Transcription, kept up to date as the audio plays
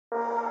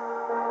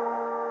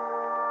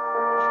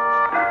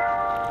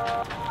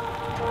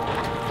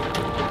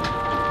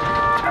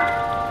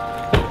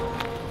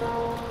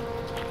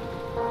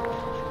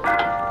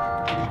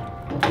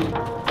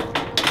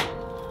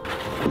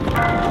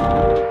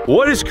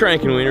What is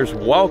cranking, wieners?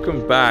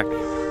 Welcome back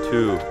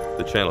to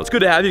the channel. It's good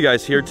to have you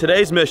guys here.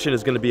 Today's mission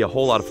is going to be a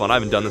whole lot of fun. I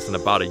haven't done this in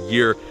about a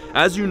year.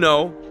 As you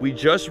know, we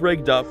just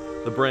rigged up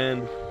the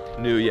brand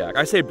new Yak.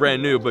 I say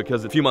brand new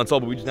because it's a few months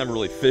old, but we just never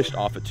really fished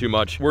off it too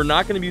much. We're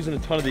not going to be using a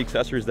ton of the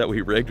accessories that we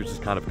rigged, which is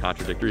kind of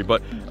contradictory,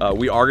 but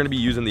we are going to be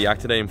using the Yak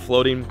today and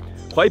floating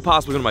quite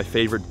possibly one of my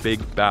favorite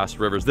big bass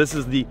rivers. This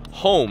is the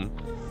home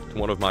to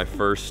one of my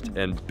first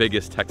and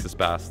biggest Texas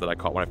bass that I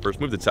caught when I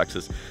first moved to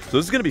Texas. So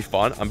this is gonna be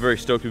fun. I'm very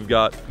stoked. We've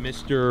got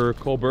Mr.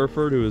 Cole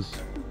Burford, who is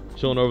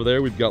chilling over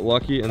there. We've got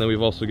Lucky, and then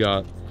we've also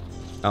got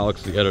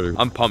Alex, the editor.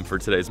 I'm pumped for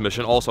today's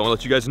mission. Also, I wanna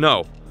let you guys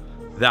know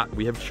that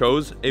we have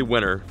chose a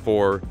winner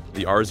for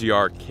the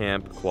RZR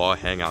Camp Claw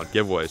Hangout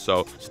giveaway.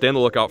 So stay on the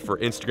lookout for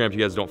Instagram. If you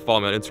guys don't follow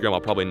me on Instagram, I'll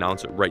probably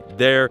announce it right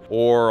there,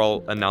 or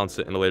I'll announce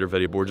it in a later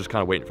video, but we're just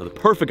kind of waiting for the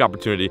perfect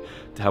opportunity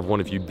to have one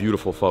of you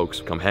beautiful folks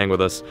come hang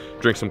with us,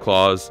 drink some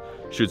claws,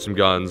 shoot some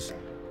guns,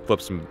 flip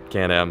some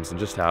Can-Ams, and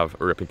just have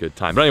a ripping good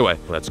time. But anyway,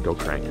 let's go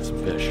crank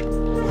some fish.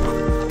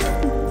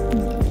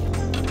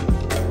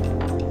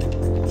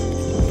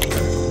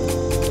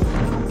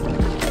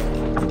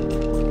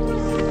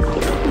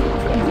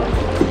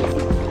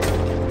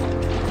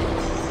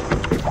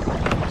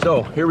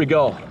 So here we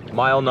go,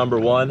 mile number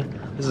one.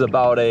 This is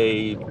about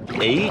a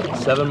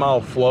 7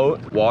 mile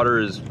float. Water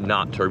is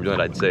not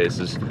turbulent, I'd say. This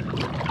is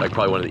like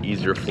probably one of the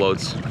easier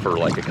floats for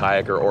like a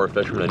kayaker or a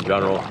fisherman in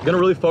general. I'm gonna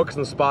really focus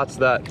on the spots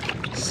that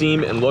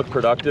seem and look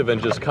productive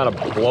and just kind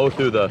of blow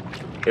through the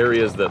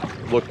areas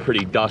that look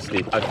pretty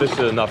dusty. I've fished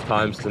it enough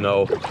times to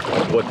know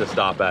what to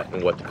stop at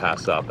and what to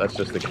pass up. That's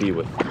just the key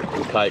with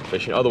kayak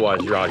fishing.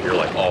 Otherwise, you're out here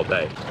like all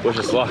day. Wish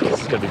us luck, this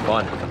is gonna be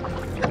fun.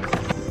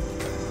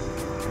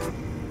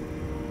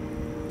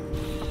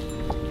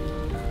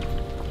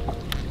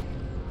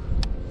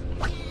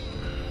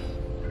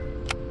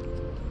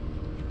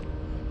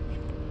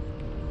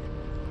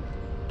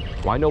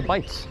 Why no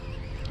bites?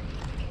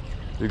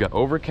 We've got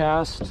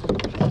overcast,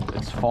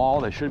 it's fall,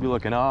 they should be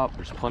looking up.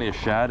 There's plenty of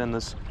shad in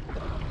this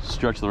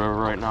stretch of the river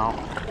right now.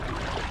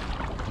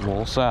 I'm a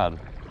little sad.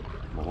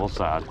 It's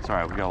all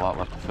right, we got a lot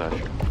left to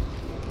fish.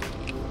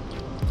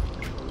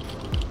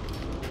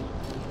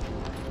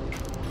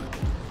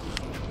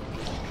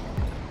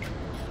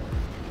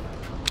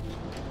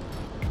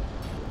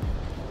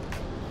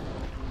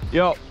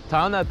 Yo,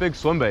 tie on that big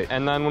swim bait,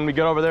 and then when we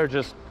get over there,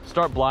 just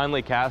start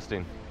blindly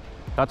casting.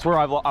 That's where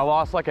I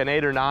lost like an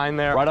 8 or 9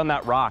 there, right on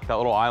that rock, that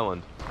little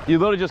island. You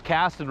literally just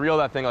cast and reel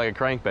that thing like a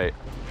crankbait.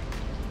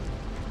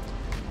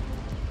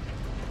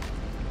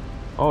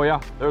 Oh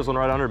yeah, there's one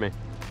right under me.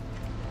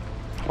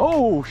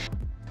 Oh,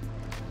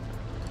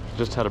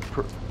 just had a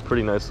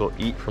pretty nice little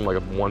eat from like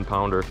a 1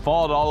 pounder.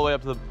 Followed all the way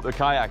up to the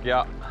kayak,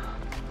 yeah.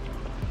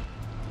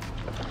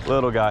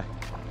 Little guy.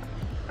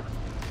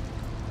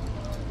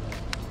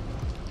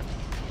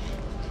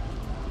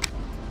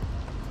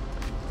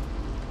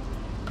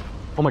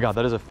 Oh my God,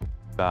 that is a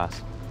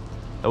bass.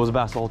 That was a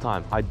bass the whole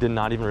time. I did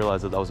not even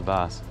realize that that was a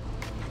bass.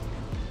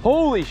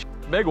 Holy sh,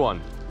 big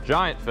one.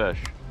 Giant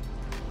fish.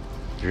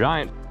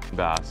 Giant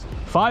bass.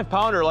 5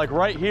 pounder, like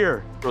right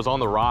here. It was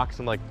on the rocks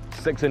in like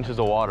 6 inches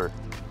of water.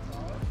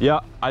 Yeah,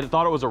 I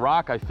thought it was a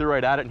rock. I threw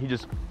right at it and he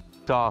just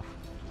off.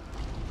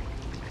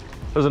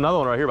 There's another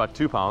one right here, about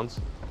 2 pounds.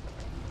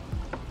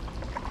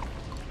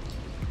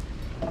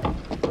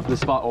 This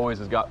spot always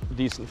has got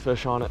decent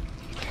fish on it.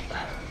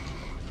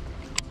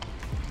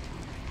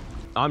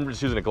 I'm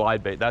just using a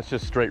glide bait. That's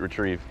just straight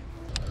retrieve.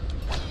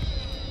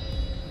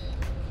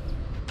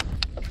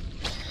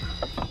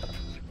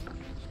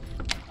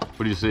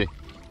 What do you see?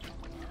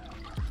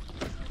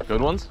 Good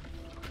ones?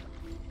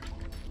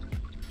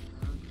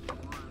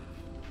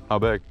 How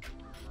big?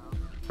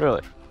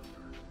 Really?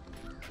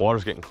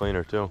 Water's getting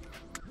cleaner too.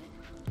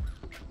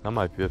 That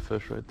might be a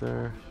fish right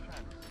there.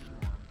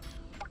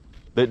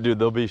 Dude,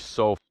 they'll be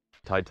so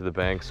tight to the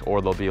banks,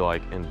 or they'll be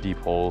like in deep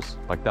holes.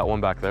 Like that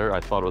one back there, I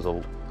thought it was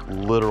a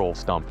literal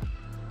stump,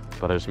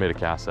 but I just made a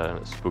cast at it and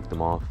it spooked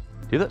them off.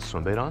 Do you have that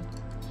swim bait on?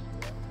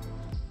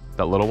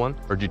 That little one?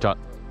 Or did you touch?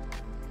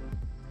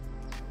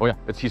 Oh yeah,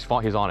 he's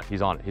on it.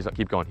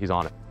 Keep going, he's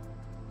on it.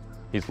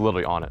 He's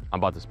literally on it. I'm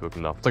about to spook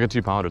him though. It's like a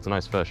 2 pounder, it's a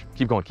nice fish.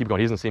 Keep going, he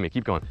doesn't see me,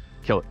 keep going.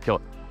 Kill it.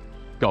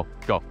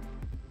 Go.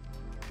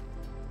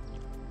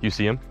 You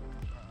see him?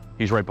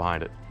 He's right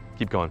behind it.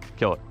 Keep going,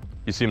 kill it.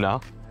 You see him now?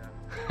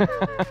 Yeah.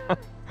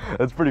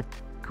 That's pretty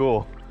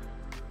cool.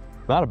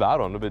 Not a bad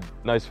one, a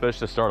nice fish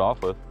to start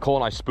off with. Cole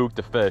and I spooked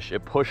the fish,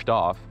 it pushed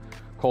off.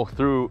 Cole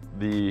threw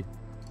the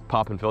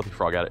poppin' filthy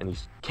frog at it and he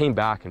came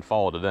back and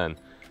followed it in. It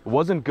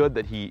wasn't good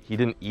that he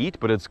didn't eat,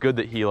 but it's good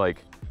that he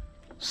like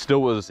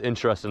still was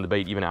interested in the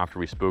bait even after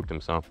we spooked him,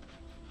 so.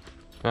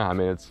 Yeah, I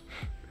mean, it's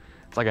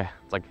like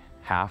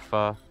half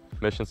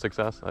mission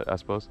success, I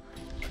suppose.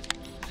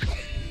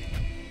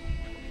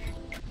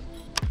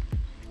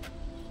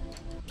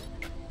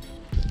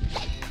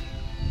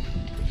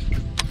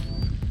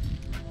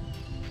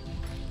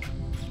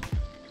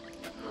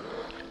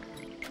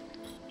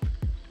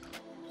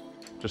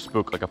 Just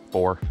spooked like a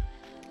 4.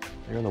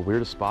 You're in the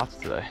weirdest spots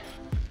today.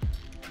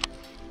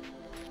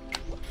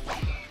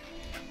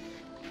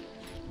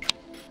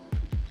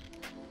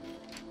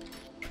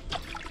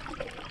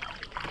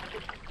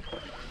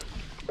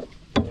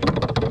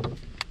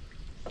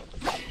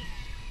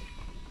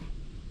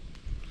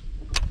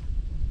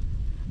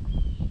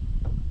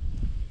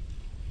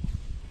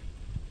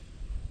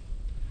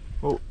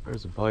 Oh,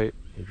 there's a bite.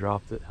 He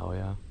dropped it. Hell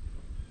yeah.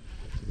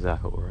 That's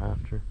exactly what we're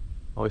after.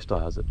 Oh, he still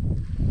has it.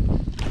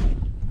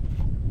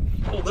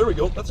 Oh, there we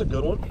go. That's a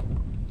good one.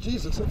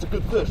 Jesus, that's a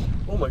good fish.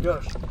 Oh my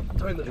gosh.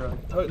 Tighten the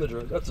drag. Tighten the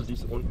drag. That's a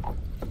decent one.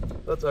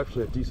 That's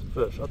actually a decent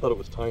fish. I thought it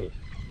was tiny.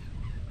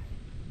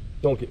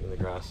 Don't get me in the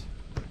grass.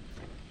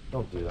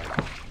 Don't do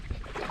that.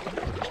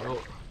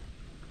 Oh.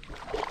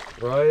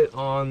 Right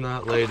on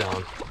that lay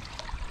down.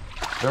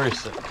 Very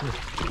sick.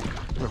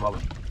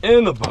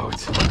 In the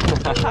boat.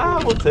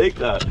 We'll take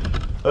that.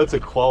 That's a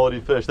quality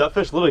fish. That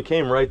fish literally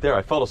came right there.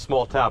 I felt a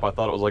small tap. I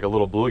thought it was like a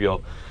little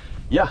bluegill.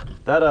 Yeah,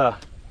 that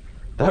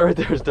right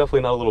there is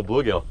definitely not a little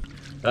bluegill.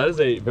 That is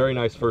a very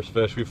nice first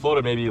fish. We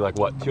floated maybe like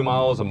what, 2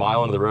 miles, a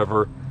mile into the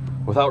river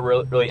without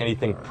really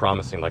anything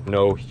promising, like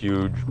no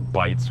huge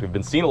bites. We've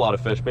been seeing a lot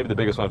of fish. Maybe the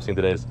biggest one I've seen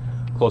today is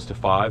close to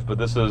 5, but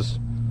this is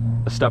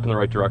a step in the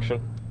right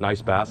direction.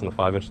 Nice bass on the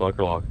 5-inch lunker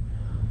log.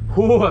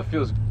 Ooh, that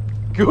feels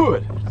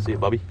good. See it,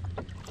 Bubby?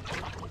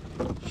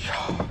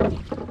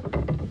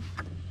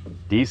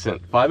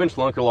 Decent. 5-inch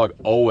lunker log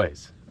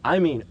always. I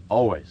mean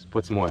always.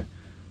 Put some away.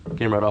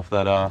 Came right off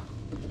that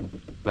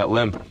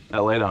limb,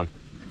 that laydown.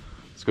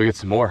 Let's go get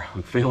some more.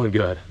 I'm feeling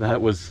good. That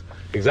was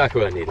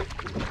exactly what I needed.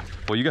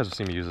 Well, you guys have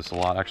seen me use this a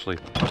lot. Actually,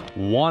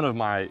 one of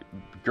my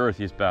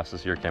girthiest bass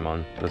this year came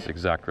on this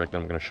exact rig that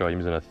I'm going to show you. I'm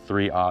using a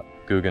 3/0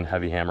 Guggen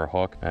heavy hammer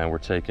hook, and we're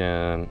taking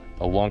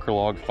a lunker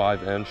log,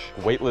 5-inch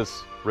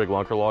weightless rig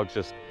lunker logs.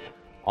 Just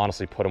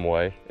honestly put them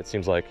away. It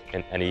seems like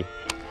in any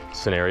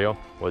scenario,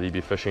 whether you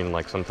be fishing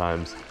like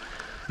sometimes,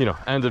 you know,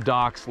 end of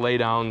docks, lay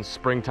downs,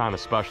 springtime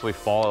especially,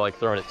 fall, I like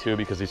throwing it too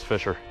because these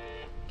fish are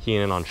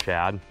keying in on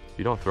shad. If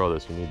you don't throw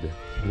this, you need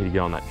to get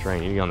on that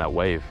train, you need to get on that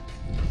wave.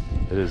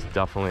 It is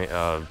definitely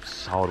a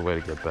solid way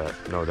to get bit,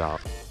 no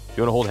doubt.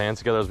 You want to hold hands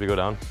together as we go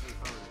down?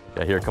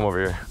 Yeah, here, come over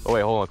here. Oh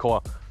wait, hold on,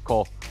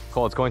 Cole,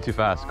 it's going too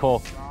fast.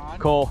 Cole.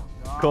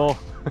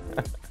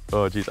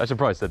 Oh geez, I should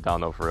probably sit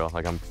down though for real.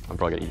 Like I'm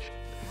probably gonna eat.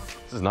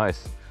 This is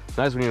nice. It's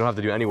nice when you don't have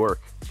to do any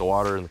work. The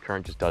water and the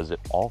current just does it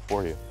all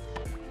for you.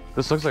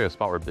 This looks like a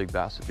spot where a big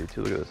bass would be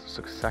too. Look at this, this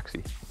looks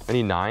sexy.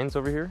 Any 9s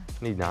over here?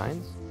 Any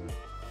 9s?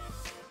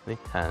 Any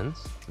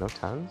 10s? No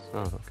 10s? Oh,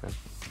 okay.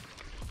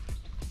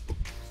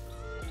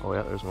 Oh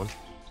yeah, there's one.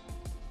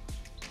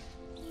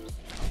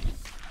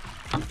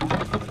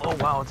 Oh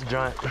wow, it's a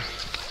giant.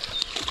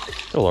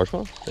 A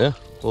largemouth? Yeah,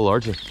 a little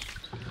larger.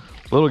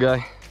 Little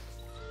guy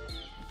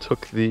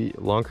took the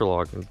lunker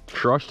log and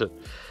crushed it.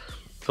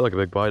 I felt like a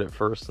big bite at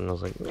first, and I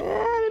was like,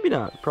 maybe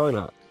not, probably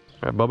not.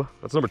 All right, Bubba,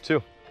 that's number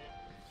 2.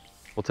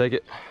 We'll take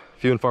it.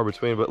 Few and far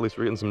between, but at least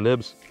we're getting some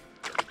nibs.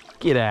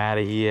 Get out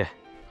of here.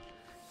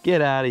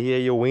 Get out of here,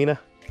 you wiener.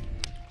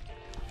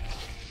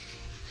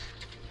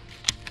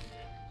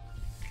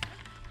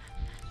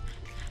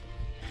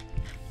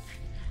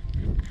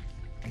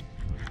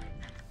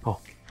 Oh.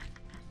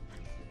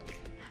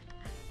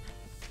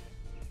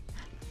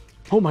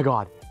 Oh my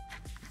God.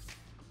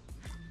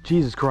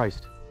 Jesus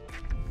Christ.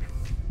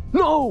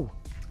 No!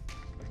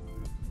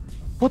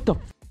 What the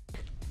f?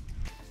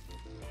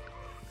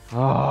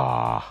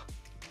 Ah,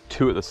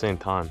 2 at the same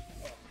time.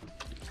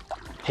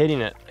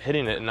 Hitting it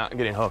and not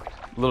getting hooked.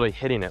 Literally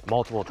hitting it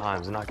multiple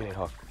times and not getting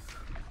hooked.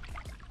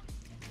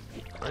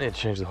 I need to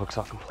change the hooks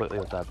off completely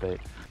with that bait.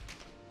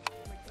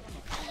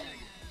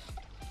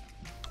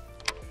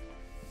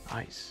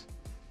 Nice.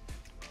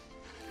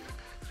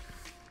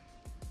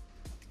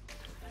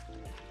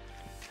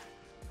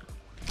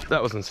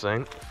 That was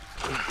insane.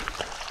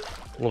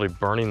 Literally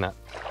burning that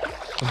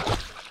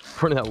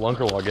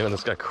lunker log in, and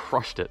this guy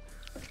crushed it.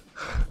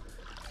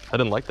 I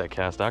didn't like that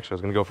cast, actually. I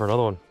was gonna go for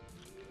another one.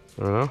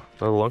 I don't know,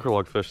 another lunker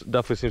log fish. It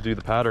definitely seems to be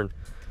the pattern.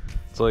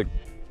 It's like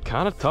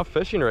kind of tough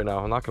fishing right now,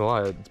 I'm not gonna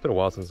lie. It's been a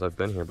while since I've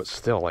been here, but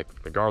still, like,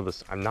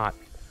 regardless, I'm not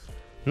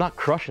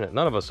crushing it.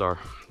 None of us are,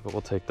 but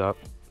we'll take that.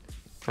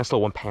 Nice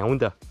little 1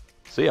 pounder.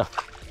 See ya.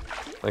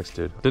 Thanks,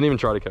 dude. Didn't even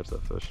try to catch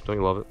that fish. Don't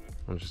you love it?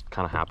 It just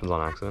kind of happens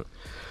on accident.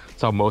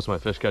 That's how most of my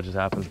fish catches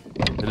happen.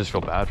 They just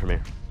feel bad for me.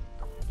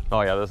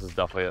 Oh yeah, this is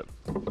definitely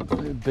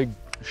it. Big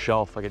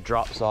shelf, like it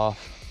drops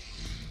off.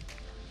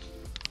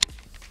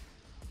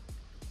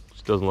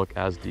 Just doesn't look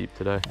as deep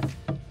today.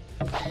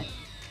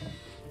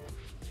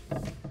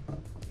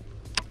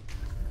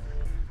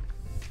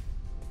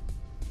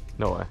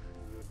 No way.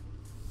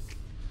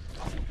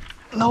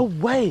 No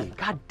way!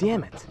 God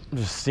damn it! I'm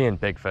just seeing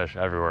big fish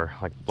everywhere,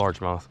 like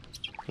largemouth.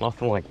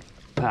 Nothing like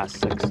past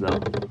 6 though.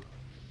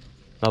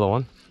 Another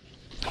one.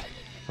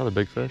 Another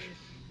big fish.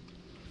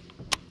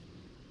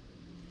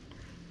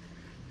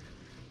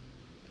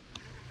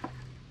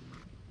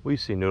 What do you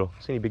see, Noodle?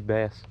 See any big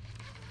bass?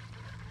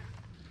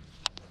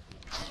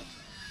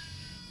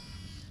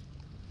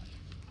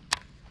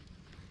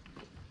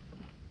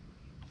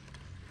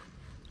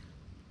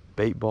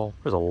 Bait ball.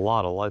 There's a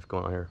lot of life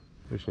going on here.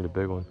 We just need a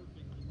big one.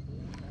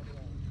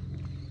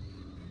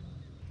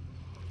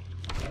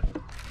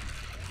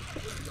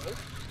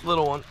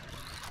 Little one.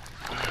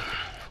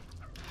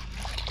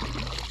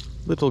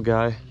 Little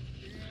guy.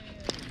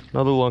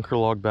 Another lunker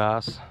log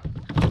bass.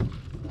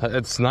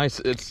 It's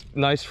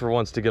nice for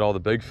once to get all the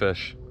big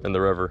fish in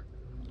the river.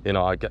 You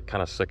know, I get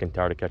kind of sick and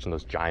tired of catching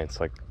those giants.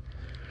 Like,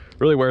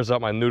 really wears out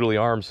my noodly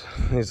arms.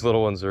 These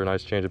little ones are a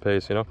nice change of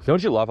pace, you know?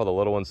 Don't you love how the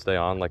little ones stay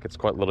on? Like, it's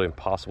quite literally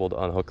impossible to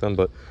unhook them,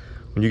 but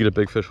when you get a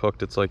big fish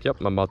hooked, it's like, yep,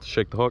 I'm about to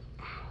shake the hook.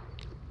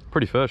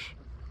 Pretty fish.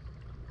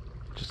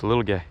 Just a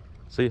little gay.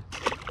 See ya.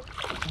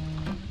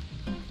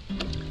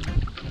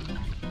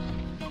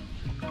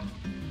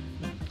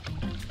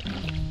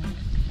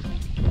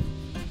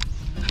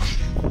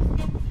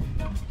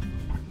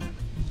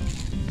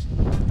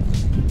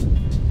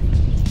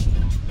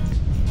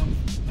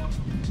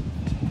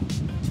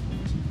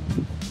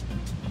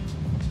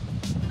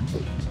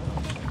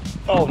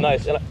 Oh,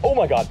 nice. And oh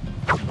my God.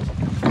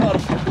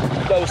 Got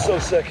him. That was so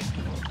sick.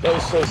 That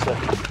was so sick.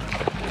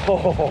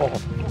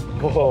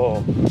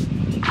 Oh.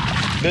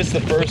 Missed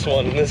the first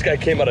one, and this guy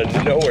came out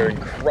of nowhere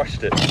and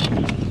crushed it.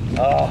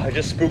 I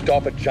just spooked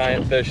off a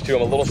giant fish too.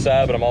 I'm a little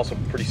sad, but I'm also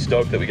pretty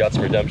stoked that we got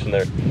some redemption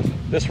there.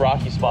 This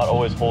rocky spot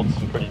always holds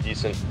some pretty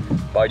decent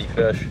bitey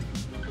fish.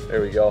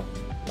 There we go.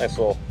 Nice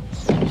little,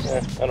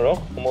 I don't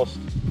know, almost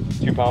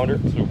 2-pounder.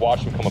 So we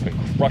watched him come up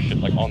and crush it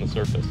like on the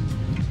surface.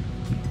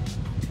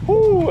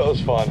 Whoo, that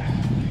was fun.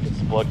 Get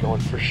some blood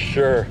going for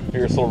sure.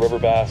 Here's this little river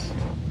bass.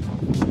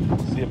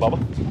 See ya, Bubba?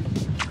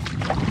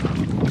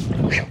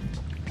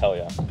 Hell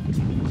yeah.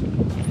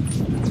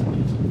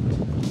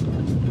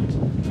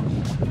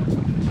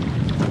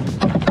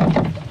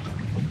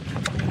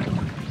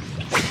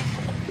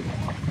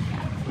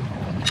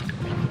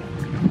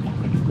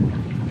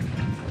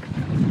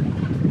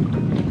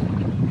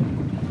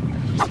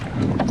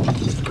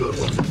 Good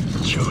one.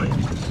 Giant.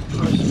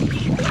 Nice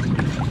fish.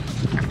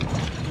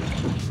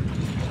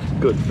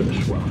 Good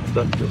fish. Wow,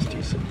 that feels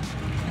decent.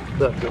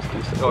 That feels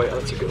decent. Oh yeah,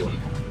 that's a good one.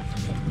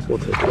 We'll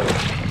take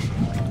that.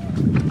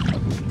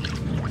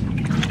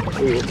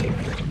 We will take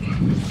that.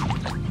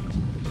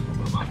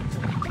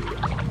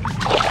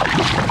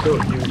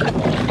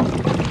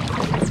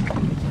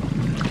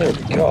 There we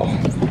go.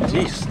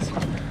 Jeez.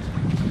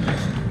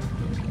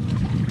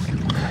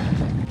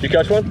 Did you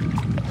catch one?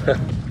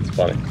 It's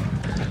funny.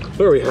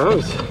 There we have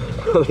it.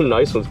 Another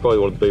nice one's probably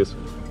one of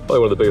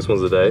the biggest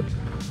ones of the day.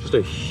 Just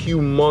a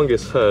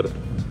humongous head,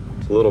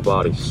 little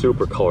body,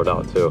 super colored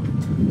out too.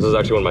 This is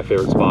actually one of my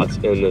favorite spots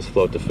in this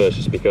float to fish,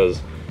 just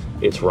because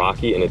it's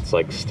rocky and it's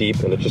like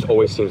steep and it just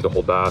always seems to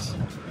hold bass.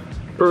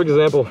 Perfect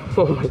example.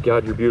 Oh my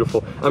God, you're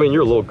beautiful. I mean,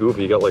 you're a little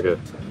goofy. You got like a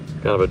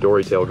kind of a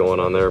dory tail going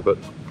on there, but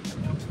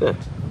yeah,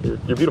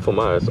 you're beautiful in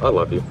my eyes. I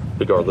love you,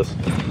 regardless.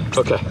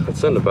 Okay, let's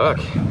send it back.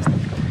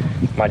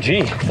 My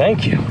G,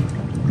 thank you.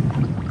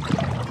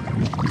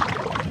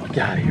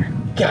 Get out of here.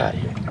 Get out of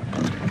here.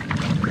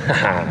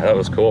 That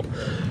was cool.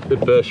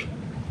 Good fish.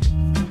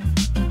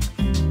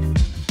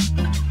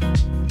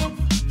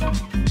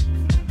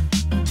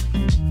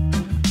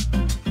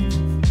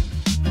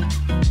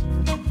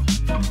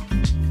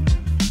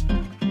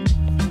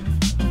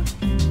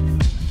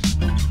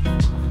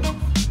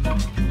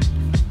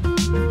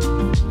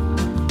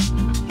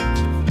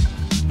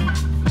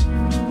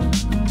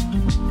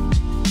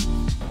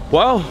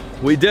 Well,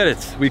 we did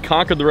it. We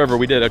conquered the river.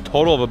 We did a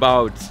total of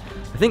about,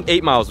 I think,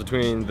 8 miles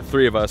between the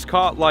three of us.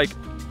 Caught like,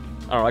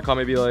 I don't know, I caught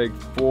maybe like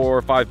 4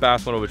 or 5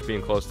 bass, one of which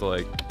being close to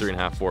like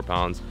 3.5, 4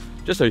 pounds.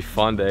 Just a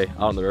fun day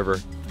out on the river.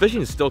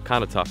 Fishing is still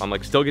kind of tough. I'm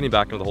like still getting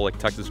back into the whole like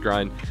Texas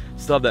grind.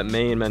 Still have that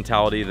Maine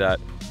mentality, that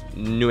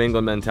New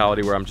England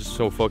mentality where I'm just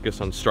so focused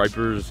on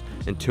stripers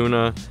and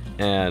tuna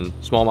and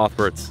smallmouth,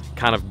 where it's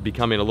kind of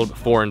becoming a little bit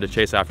foreign to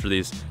chase after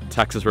these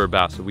Texas river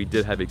bass. So we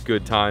did have a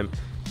good time.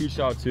 Huge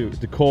shout out to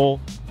Nicole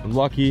and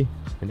Lucky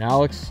and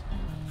Alex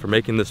for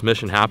making this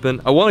mission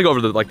happen. I want to go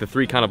over the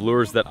 3 kind of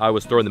lures that I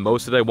was throwing the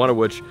most today. One of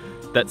which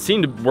that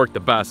seemed to work the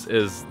best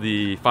is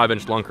the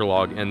 5-inch lunker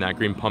log and that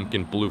green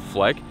pumpkin blue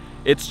flake.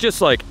 It's just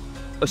like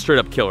a straight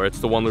up killer. It's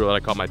the one lure that I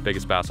caught my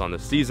biggest bass on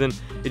this season.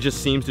 It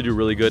just seems to do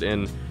really good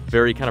in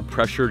very kind of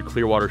pressured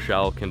clear water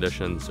shallow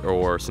conditions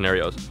or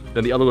scenarios.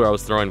 Then the other lure I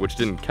was throwing, which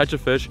didn't catch a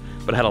fish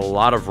but had a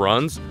lot of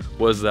runs,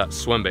 was that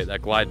swim bait,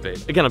 that glide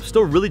bait. Again, I'm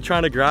still really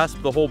trying to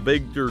grasp the whole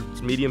big or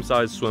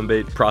medium-sized swim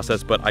bait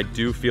process, but I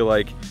do feel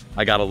like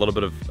I got a little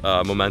bit of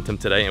momentum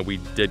today, and we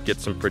did get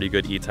some pretty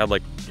good eats. Had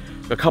like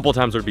a couple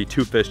times there'd be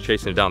 2 fish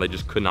chasing it down. They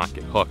just could not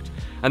get hooked.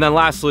 And then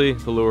lastly,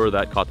 the lure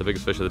that caught the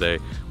biggest fish of the day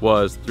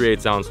was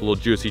 3/8 ounce little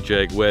juicy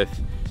jig with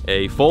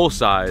a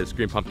full-size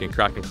green pumpkin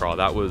crack and crawl.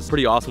 That was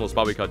pretty awesome. Little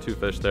spot. We caught 2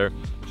 fish there.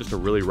 Just a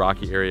really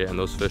rocky area, and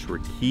those fish were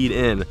keyed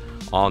in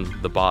on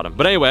the bottom.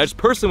 But anyway, I just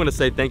personally want to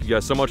say thank you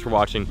guys so much for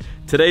watching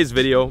today's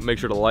video. Make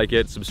sure to like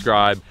it,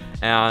 subscribe,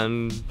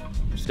 and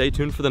stay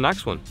tuned for the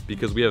next one,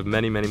 because we have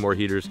many, many more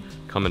heaters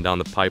coming down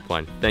the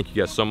pipeline. Thank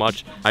you guys so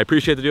much. I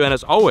appreciate the do, and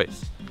as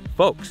always,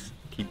 folks,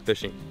 keep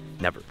fishing,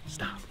 never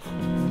stop.